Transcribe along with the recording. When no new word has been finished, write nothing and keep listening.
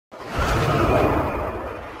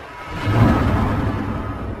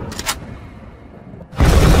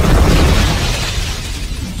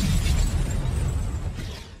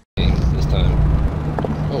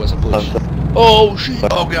Oh shit!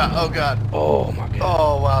 Oh god, oh god. Oh my god.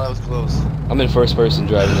 Oh wow, that was close. I'm in first person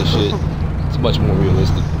driving this shit. It's much more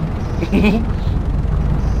realistic.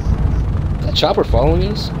 That chopper following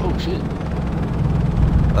us? Oh shit.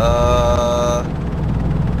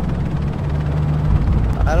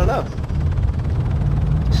 I don't know.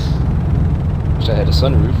 Wish I had a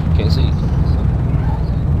sunroof. Can't see.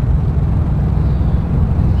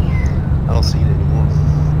 I don't see it anymore.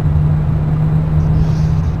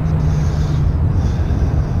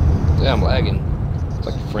 Yeah, I'm lagging. It's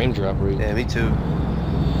like a frame drop rate. Yeah, me too.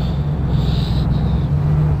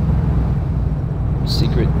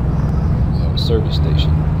 Secret service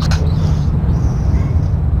station.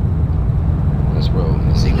 Let's roll.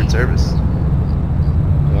 Secret service.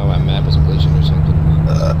 Well, my map was glitching or something.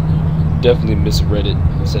 Definitely misread it.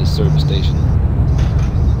 It says service station.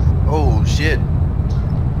 Oh shit.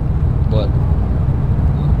 What?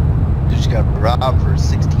 Dude just got robbed for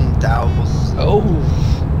 16,000. Oh,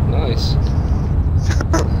 nice.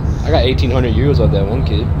 I got 1,800 euros off that one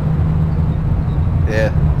kid.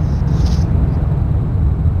 Yeah.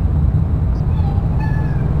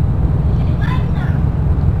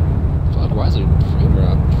 Fuck, why is it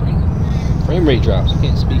frame rate drops? I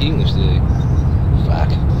can't speak English today.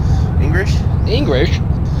 Fuck. English? English?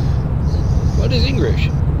 What is English?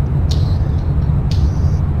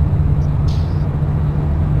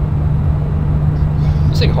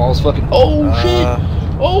 This thing hauls fucking. Oh shit!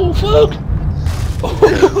 Oh fuck!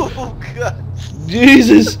 Oh god.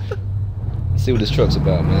 Jesus! Let's see what this truck's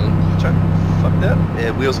about, man. Truck fucked up?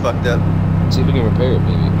 Yeah, wheels fucked up. See if we can repair it,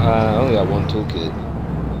 maybe. I only got one toolkit.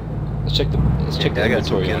 Let's check the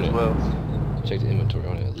inventory on it. Well. Check the inventory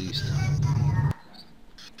on it at least.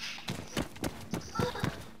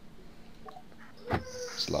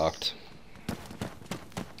 It's locked.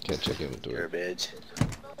 Can't check inventory. Garbage.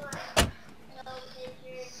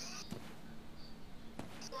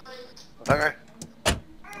 Okay. I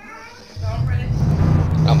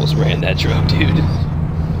almost ran that truck, dude.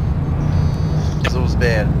 So it was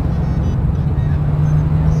bad.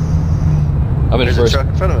 I'm in There's first. a truck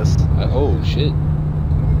in front of us. Oh shit.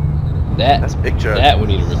 That's a big truck. That we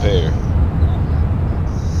need to repair.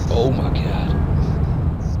 Oh my god.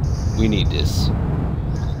 We need this.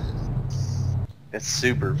 It's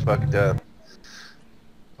super fucked up.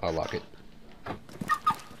 I'll lock it.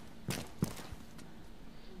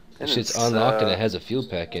 And Shit's unlocked and it has a fuel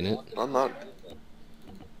pack in it. Unlocked.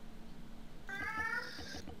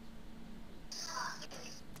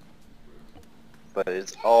 But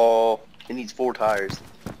it's all. It needs 4 tires.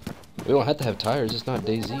 We don't have to have tires. It's not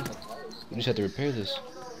DayZ. We just have to repair this.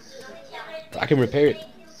 I can repair it.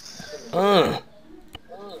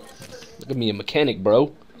 Look at me, a mechanic,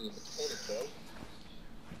 bro.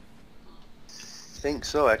 I think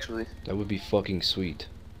so, actually. That would be fucking sweet.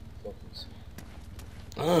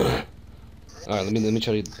 Alright, let me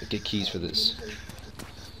try to get keys for this.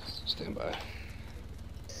 Stand by.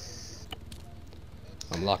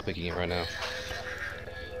 I'm lockpicking it right now.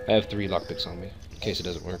 I have 3 lockpicks on me, in case it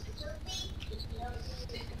doesn't work.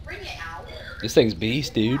 This thing's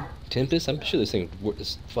beast, dude. Tempest, I'm sure this thing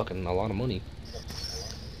is fucking a lot of money.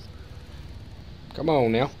 Come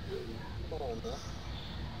on now.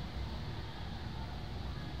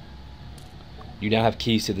 You now have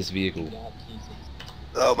keys to this vehicle.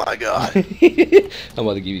 Oh my god. I'm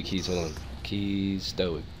about to give you keys. Hold on. Keys,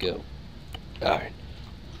 stoic, go. Alright.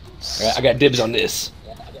 Alright, I got dibs on this.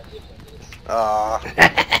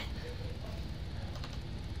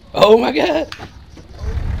 Oh my god.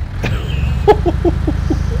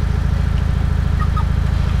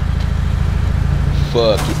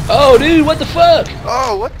 Fuck. Oh dude, what the fuck?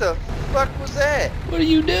 Oh, what the fuck was that? What are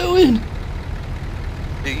you doing?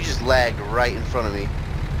 Dude, you just lagged right in front of me.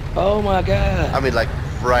 Oh my god. I mean, like,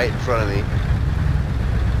 right in front of me.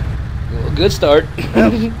 Well, good start.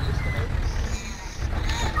 Yep.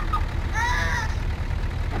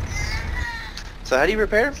 So how do you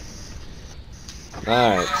repair?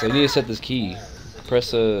 Alright, so you need to set this key.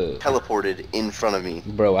 Press Teleported in front of me.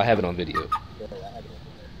 Bro, I have it on video.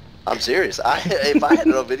 I'm serious. If I had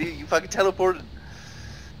it on video, you fucking teleported.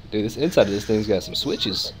 Dude, this inside of this thing's got some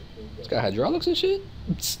switches. It's got hydraulics and shit.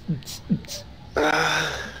 This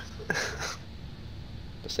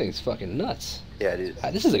thing's fucking nuts. Yeah, dude.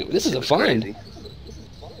 This is a find. Crazy.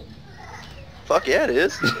 Fuck yeah, it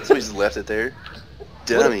is. Somebody just left it there.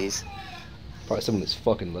 Dummies. Probably someone that's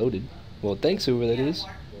fucking loaded. Well, thanks, whoever that is.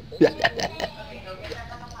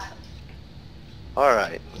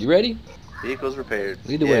 Alright. You ready? Vehicle's repaired.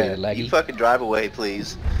 Lead the way, laggy. You fucking drive away,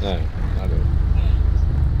 please. Alright, I'll go.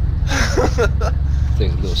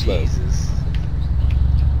 Thing's a little slow. Jesus.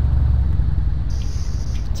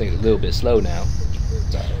 It's like a little bit slow now.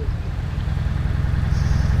 It's all right.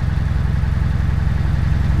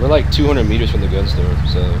 We're like 200 meters from the gun store,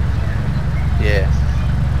 so. Yeah.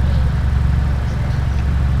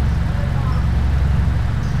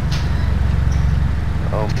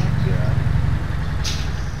 Oh my god.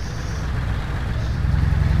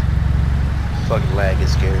 Fucking lag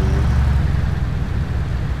is scaring me.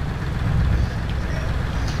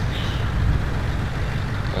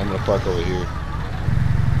 I'm gonna park over here.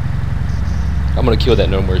 I'm gonna kill that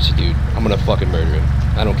No Mercy dude. I'm gonna fucking murder him.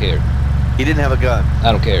 I don't care. He didn't have a gun.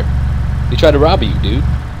 I don't care. He tried to rob you, dude.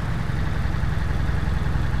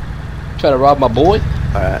 Try to rob my boy?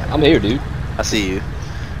 Alright. I'm here, dude. I see you.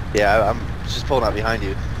 Yeah, I'm just pulling out behind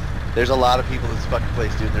you. There's a lot of people in this fucking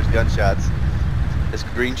place, dude. There's gunshots. This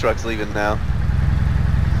green truck's leaving now.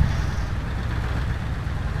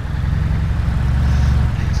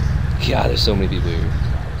 God, there's so many people here.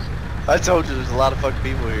 I told you there's a lot of fucking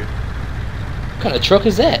people here. What kind of truck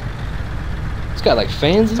is that? It's got like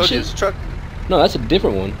fans I and told you shit. it's a truck. No, that's a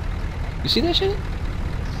different one. You see that shit?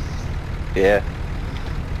 Yeah.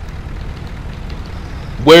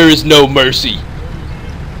 Where is No Mercy?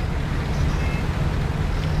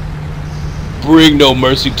 Bring No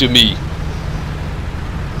Mercy to me.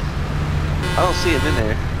 I don't see him in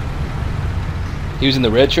there. He was in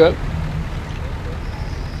the red truck?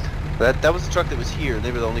 That was the truck that was here.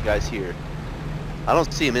 They were the only guys here. I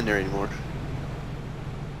don't see him in there anymore.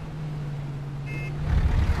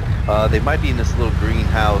 They might be in this little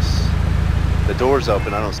greenhouse. The door's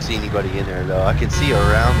open. I don't see anybody in there though. I can see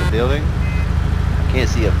around the building. I can't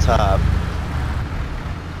see up top.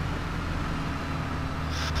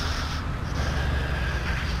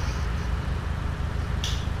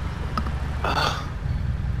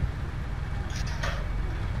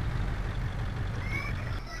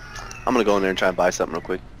 I'm gonna go in there and try and buy something real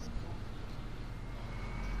quick.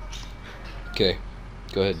 Okay.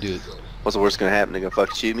 Go ahead, do it. What's the worst gonna happen? They're gonna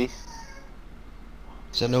fucking shoot me?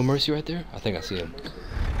 Is that No Mercy right there? I think I see him.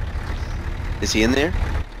 Is he in there?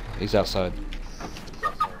 He's outside.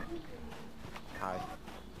 Hi.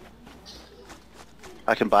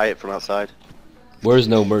 I can buy it from outside. Where's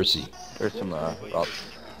No Mercy? There's some, rob.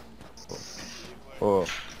 Oh.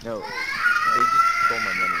 No. They just stole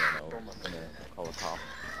my money and I'm gonna call the cops.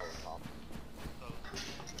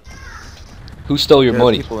 Who stole your There are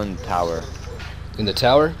money? people in the tower. In the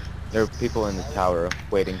tower? There are people in the tower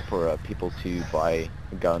waiting for, people to buy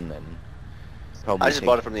a gun and probably I just take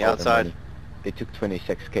bought it from the all their outside. money. They took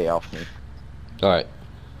 26K off me. Alright.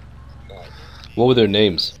 What were their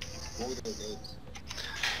names?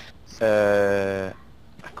 I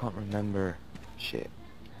can't remember. Shit.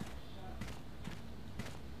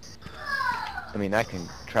 I mean, I can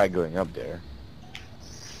try going up there.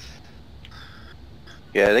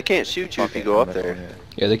 Yeah, they can't shoot you if you go up there.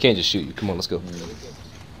 Yeah, they can't just shoot you. Come on, let's go.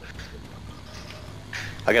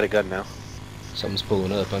 I got a gun now. Something's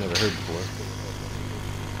pulling up. I never heard before.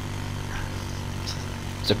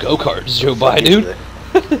 It's a go-kart just drove by, dude.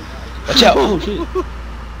 Watch out! Oh shit!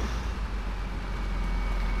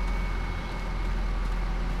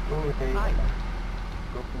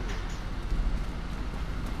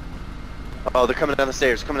 Oh, they're coming down the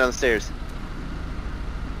stairs. Coming down the stairs.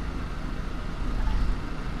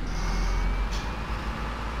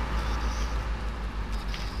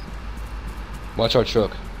 Watch our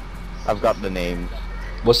truck. I've got the names.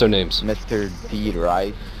 What's their names? Mr. D.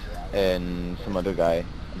 Rice and some other guy.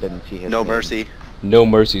 Didn't see his No name. mercy. No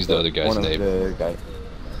Mercy's the other guy's One name. of the guys.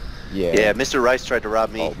 Yeah. Yeah, Mr. Rice tried to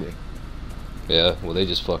rob me. Probably. Yeah, well they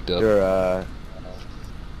just fucked up.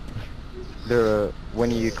 They're when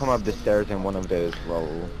you come up the stairs in one of those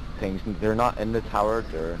little things, they're not in the tower,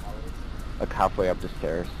 they're like halfway up the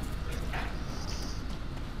stairs.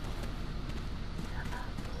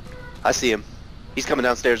 I see him. He's coming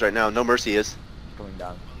downstairs right now. No mercy is. Going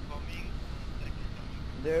down.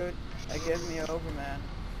 Dude, give me over, man.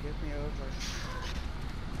 Give me over.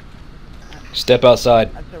 Step outside.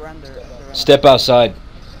 I surrender. I surrender. Step outside.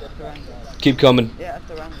 I surrender. Keep coming. Yeah, I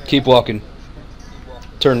surrender. Keep walking.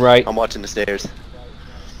 Turn right. I'm watching the stairs.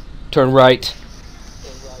 Turn right.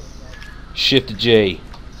 Shift to J.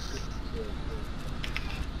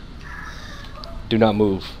 Do not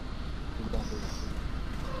move.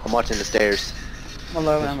 I'm watching the stairs. I'm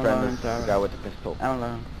alone. His I'm friend alone. is the guy with the pistol. I'm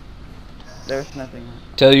alone. There's nothing.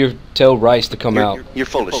 Tell Rice to come out. You're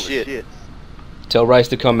full of shit. Tell Rice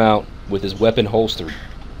to come out with his weapon holstered.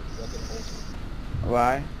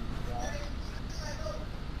 Why?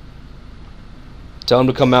 Tell him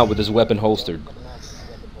to come out with his weapon holstered.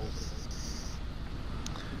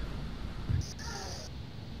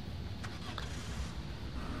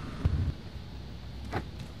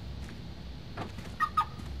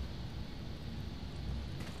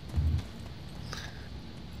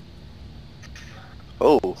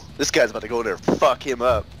 Oh, this guy's about to go there. Fuck him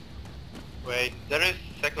up. Wait, there is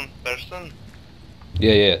second person?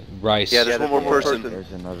 Yeah, yeah. Rice. Yeah, there's one more person.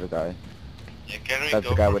 There's another guy. Yeah, can we That's go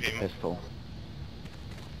the guy for with the him? pistol.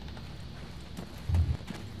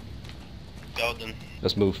 Go then.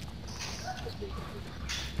 Let's move.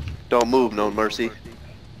 Don't move, no mercy.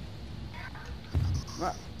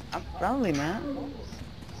 What? I'm friendly, man. Dude,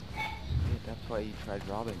 that's why you tried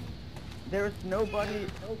robbing me. There's nobody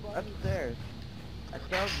upstairs. I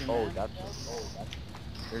told you, Oh, man.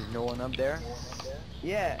 There's no one up there?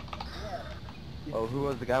 Yeah. Oh, who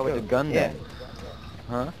was the guy with the Go. gun Yeah. then?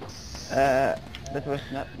 Huh? That was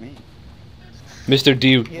not me. Mr.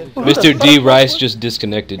 D. He is Mr. D. Rice just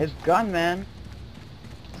disconnected. His gun, man.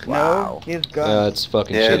 Wow. No, his gun. It's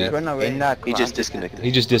fucking Yeah, shitty. Run away. In that He class, just disconnected. He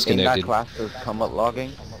just in that disconnected. class there's combat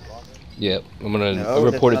logging. Yep. I'm gonna No,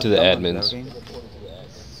 report it that's to the not admins. Logging.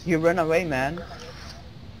 You run away, man.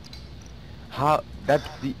 How? That's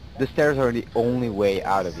the stairs are the only way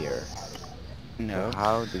out of here. No.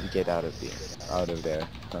 How did he get out of there?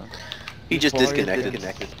 Huh? He just Before he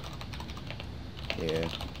disconnected. Yeah.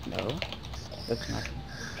 No. That's not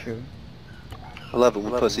true. I love it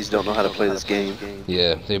when pussies don't know how to play this game.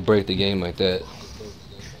 Yeah, they break the game like that.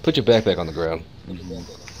 Put your backpack on the ground. Mm-hmm.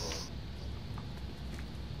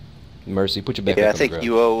 Mercy, put your backpack Yeah, I on the think ground.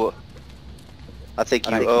 you owe. I think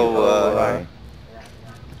you owe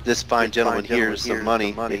this fine gentleman here some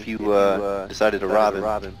money if you decided to rob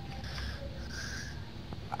him.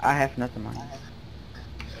 I have nothing money.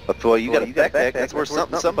 But boy, you got a backpack. That's worth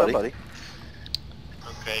something to somebody. Okay,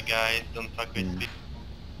 guys, don't fuck with me.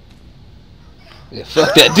 Yeah,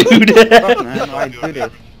 fuck that dude. Fuck, man. Why do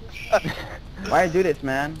this? Why do this,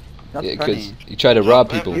 man? Not Yeah, because funny. you try to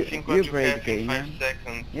rob Have people. to think what You you break have the in game, 5 man.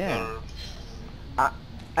 seconds. Yeah. Or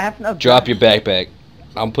I have no Drop gun. your backpack.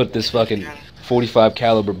 I'm put this fucking 45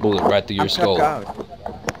 caliber bullet right through your I'm skull. struck out.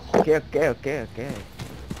 Okay.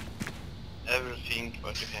 everything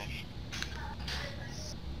what you have.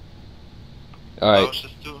 Alright,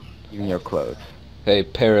 Houses too. Even your clothes. hey,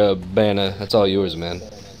 Parabana, that's all yours, man.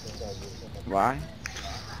 Why?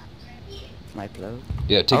 My clothes.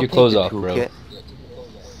 Yeah, take I'll your clothes the off, bro. toolkit.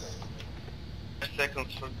 5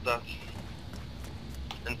 seconds for that.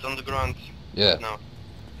 And on the ground. Yeah, Now.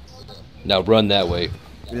 now run that way.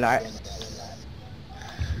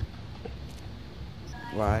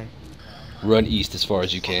 Why? Run east as far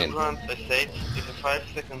as you On can. the ground, I said. You have 5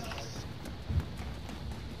 seconds.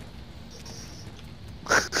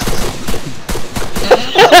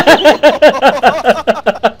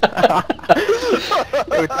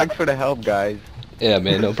 Oh, thanks for the help, guys. Yeah,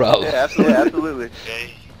 man, no problem. Yeah, absolutely.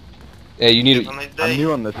 Okay. Hey, you need Have a nice I'm day.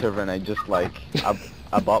 new on the server and I just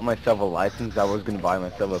I bought myself a license. I was gonna buy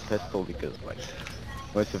myself a pistol because like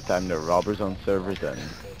most of the time there are robbers on servers and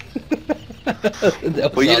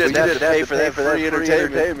That was Well, you awesome. didn't have to pay for that free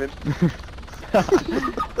entertainment.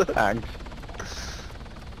 thanks.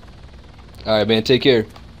 Alright, man, take care.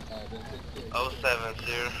 07,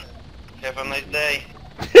 sir. Have a nice day.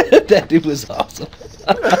 That dude was awesome.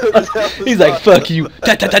 He's like, fuck you.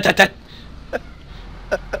 Tat, tat, tat, tat, tat.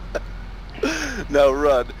 No,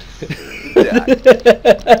 run.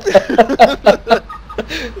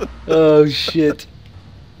 Oh, shit.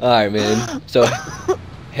 Alright, man. So,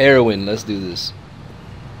 heroin, let's do this.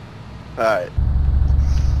 Alright.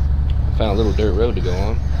 Found a little dirt road to go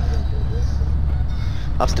on.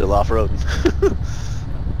 I'm still off-roading.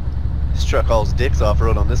 This truck hauls dicks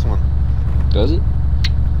off-road on this one. Does it?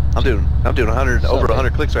 I'm doing 100 over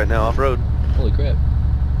 100 clicks right now off-road. Holy crap.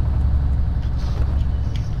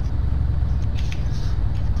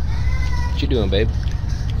 What you doing, babe?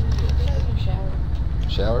 Shower.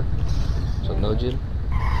 Shower? So no gym?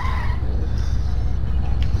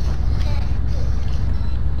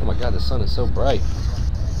 Oh my god, the sun is so bright.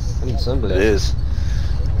 I need It sunglasses. is.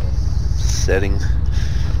 Setting.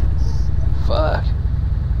 Fuck.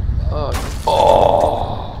 Oh,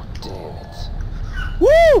 oh, damn it.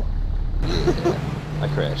 Woo! Yeah, I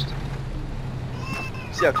crashed.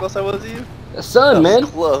 See how close I was to you? The sun, That man.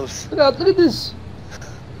 was close. Look at this.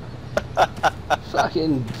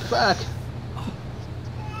 Fucking fuck.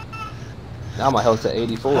 Now my health's at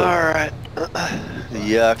 84. Alright.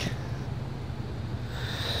 Yuck.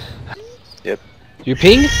 Yep. Your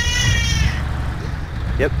ping?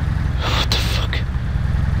 Yep. What the fuck?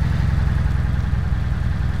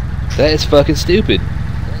 That is fucking stupid.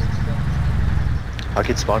 I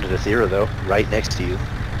can spawn to the Thera though, right next to you.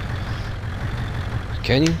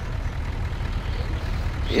 Can you?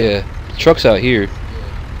 Yeah. The truck's out here.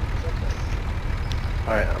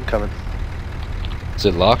 Alright, I'm coming. Is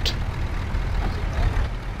it locked?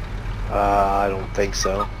 I don't think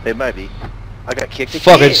so. It might be. I got kicked again.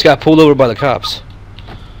 Fuck, I just got pulled over by the cops.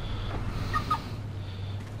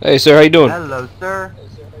 Hey, sir, how you doing? Hello, sir.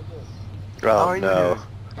 How Oh are you no. doing?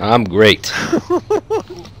 I'm great.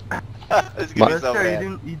 It's gonna be Yes, so sir,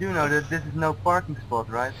 bad. you do know that this is no parking spot,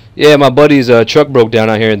 right? Yeah, my buddy's truck broke down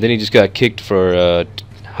out here, and then he just got kicked for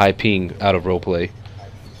high peeing out of roleplay.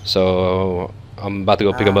 So I'm about to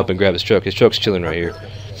go pick him up and grab his truck. His truck's chilling right here.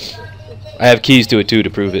 I have keys to it too to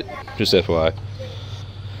prove it. Just FYI.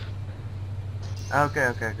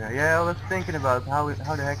 Okay. Yeah, I was thinking about how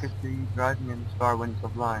the heck is he driving in this car when he's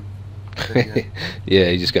offline? But, yeah. Yeah,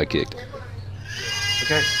 he just got kicked.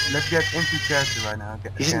 Okay, let's get into character right now. Okay,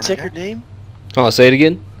 You didn't again, check your name? Oh, say it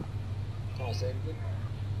again.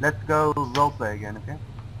 Let's go roleplay again, okay?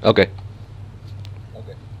 Okay.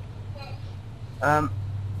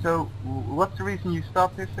 So, what's the reason you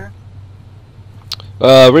stopped here, sir?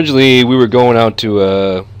 Originally, we were going out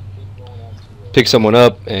to pick someone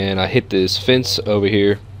up, and I hit this fence over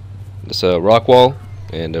here, this rock wall,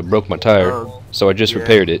 and broke my tire. Oh, So I just yeah.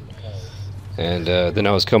 repaired it. And then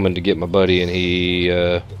I was coming to get my buddy, and he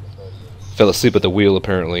fell asleep at the wheel,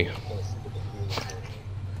 apparently.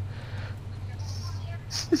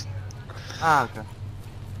 Okay.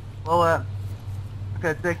 Well,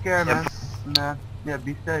 okay, take care, man. And, yeah,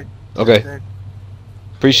 be safe. Okay. Be safe.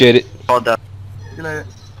 Appreciate it. All done. See you later.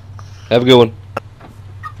 Have a good one.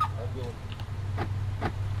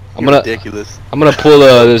 I'm You're gonna ridiculous. pull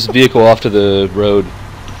this vehicle off to the road.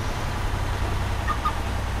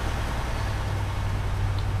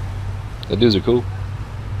 The dudes are cool.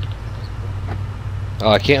 Oh,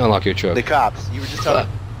 I can't unlock your truck. The cops. You were just telling.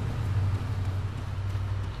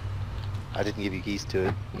 I didn't give you keys to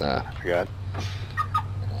it. Nah. I forgot.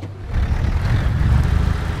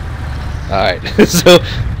 Alright, so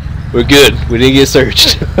we're good. We didn't get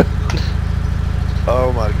searched.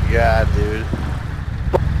 Oh my god, dude.